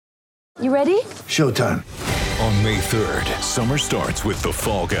You ready? Showtime. On May 3rd, summer starts with The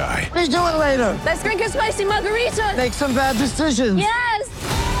Fall Guy. Let's do it later. Let's drink a spicy margarita. Make some bad decisions. Yes.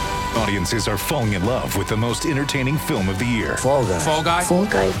 Audiences are falling in love with the most entertaining film of the year. Fall Guy. Fall Guy? Fall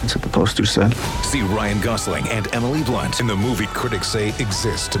Guy. That's what the poster said. See Ryan Gosling and Emily Blunt in the movie critics say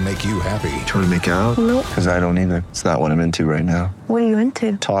exists to make you happy. Trying to make it out? Nope. Because I don't either. It's not what I'm into right now. What are you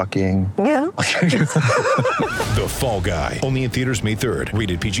into? Talking. Yeah. The Fall Guy. Only in theaters May 3rd.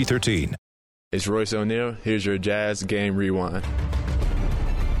 Rated PG-13. It's Royce O'Neal. Here's your Jazz Game Rewind.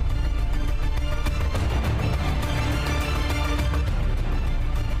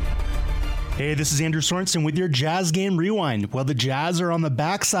 Hey, this is Andrew Sorensen with your Jazz Game Rewind. Well, the Jazz are on the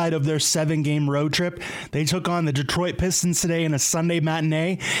backside of their 7-game road trip. They took on the Detroit Pistons today in a Sunday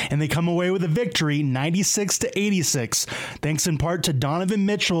matinee, and they come away with a victory, 96-86, thanks in part to Donovan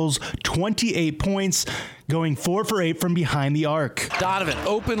Mitchell's 28 points, going 4 for 8 from behind the arc. Donovan,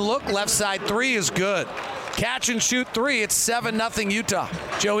 open look, left side three is good. Catch and shoot three, it's 7-0 Utah.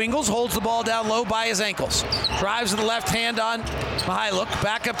 Joe Ingles holds the ball down low by his ankles. Drives to the left hand on Mihailuk,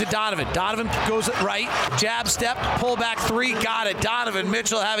 back up to Donovan. Donovan goes right, jab step, pull back three, got it. Donovan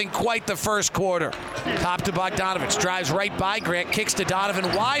Mitchell having quite the first quarter. Top to Bogdanovich, drives right by Grant, kicks to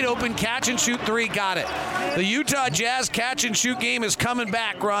Donovan, wide open, catch and shoot three, got it. The Utah Jazz catch and shoot game is coming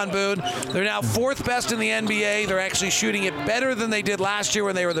back, Ron Boone. They're now 4th best in the NBA. They're actually shooting it better than they did last year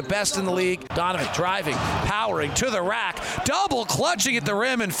when they were the best in the league. Donovan driving, powering to the rack, double clutching at the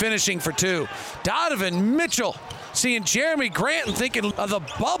rim and finishing for 2. Donovan Mitchell seeing Jeremy Grant and thinking of the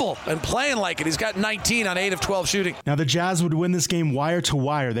bubble and playing like it. He's got 19 on 8 of 12 shooting. Now, the Jazz would win this game wire to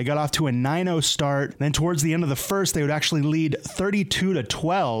wire. They got off to a 9-0 start. Then towards the end of the first, they would actually lead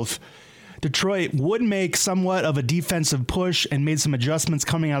 32-12. Detroit would make somewhat of a defensive push and made some adjustments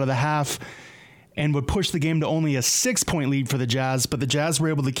coming out of the half and would push the game to only a 6-point lead for the Jazz, but the Jazz were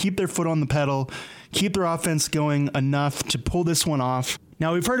able to keep their foot on the pedal, keep their offense going enough to pull this one off.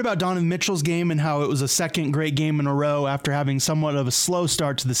 Now, we've heard about Donovan Mitchell's game and how it was a second great game in a row after having somewhat of a slow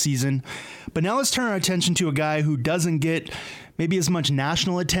start to the season, but now let's turn our attention to a guy who doesn't get maybe as much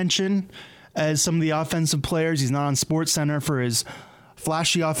national attention as some of the offensive players. He's not on SportsCenter for his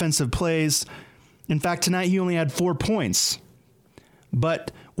flashy offensive plays. In fact, tonight he only had 4 points.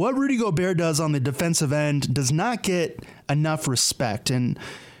 But what Rudy Gobert does on the defensive end does not get enough respect. And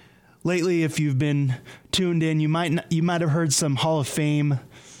lately, if you've been tuned in, you might have heard some Hall of Fame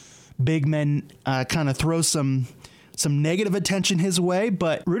big men kind of throw some negative attention his way.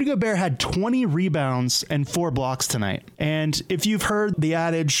 But Rudy Gobert had 20 rebounds and 4 blocks tonight. And if you've heard the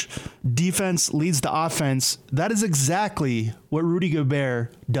adage, defense leads the offense, that is exactly what Rudy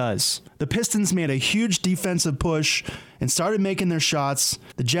Gobert does. The Pistons made a huge defensive push and started making their shots.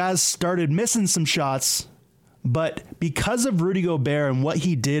 The Jazz started missing some shots, but because of Rudy Gobert and what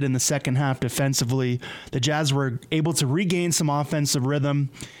he did in the second half defensively, the Jazz were able to regain some offensive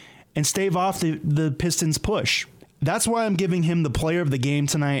rhythm and stave off the Pistons' push. That's why I'm giving him the player of the game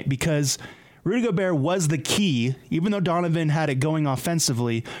tonight, because Rudy Gobert was the key. Even though Donovan had it going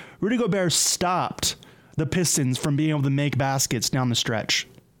offensively, Rudy Gobert stopped the Pistons from being able to make baskets down the stretch.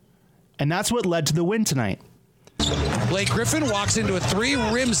 And that's what led to the win tonight. Blake Griffin walks into a three,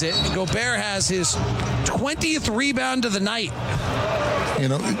 rims it. Gobert has his 20th rebound of the night. You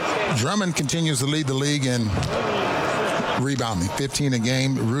know, Drummond continues to lead the league in rebounding, 15 a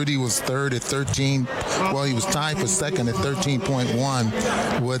game. Rudy was third at 13. Well, he was tied for second at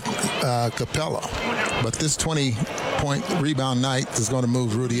 13.1 with Capella. But this 20-point rebound night is going to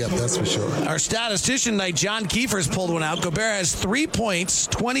move Rudy up, that's for sure. Our statistician tonight, John Kiefer's pulled one out. Gobert has 3 points,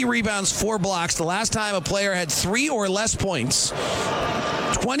 20 rebounds, 4 blocks. The last time a player had 3 or less points,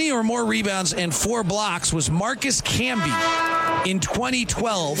 20 or more rebounds, and 4 blocks was Marcus Camby in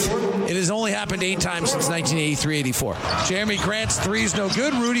 2012. It has only happened 8 times since 1983-84. Jeremy Grant's three's no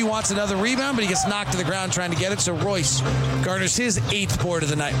good. Rudy wants another rebound, but he gets knocked to the ground trying to get it, so Royce garners his 8th board of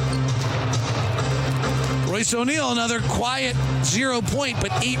the night. Royce O'Neal, another quiet 0 point,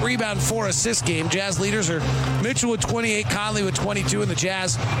 but 8 rebound, 4 assist game. Jazz leaders are Mitchell with 28, Conley with 22, and the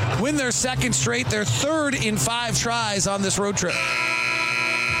Jazz win their second straight, their third in 5 tries on this road trip.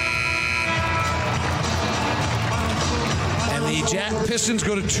 And the Pistons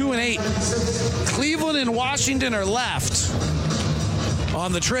go to 2-8. Cleveland and Washington are left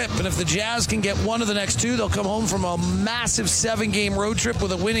on the trip, and if the Jazz can get one of the next 2, they'll come home from a massive 7-game road trip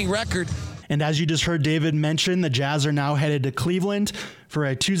with a winning record. And as you just heard David mention, the Jazz are now headed to Cleveland for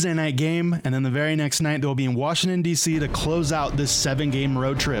a Tuesday night game, and then the very next night they'll be in Washington, D.C. to close out this 7-game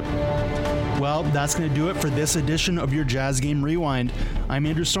road trip. Well, that's going to do it for this edition of your Jazz Game Rewind. I'm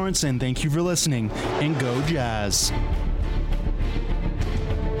Andrew Sorensen. Thank you for listening, and go Jazz.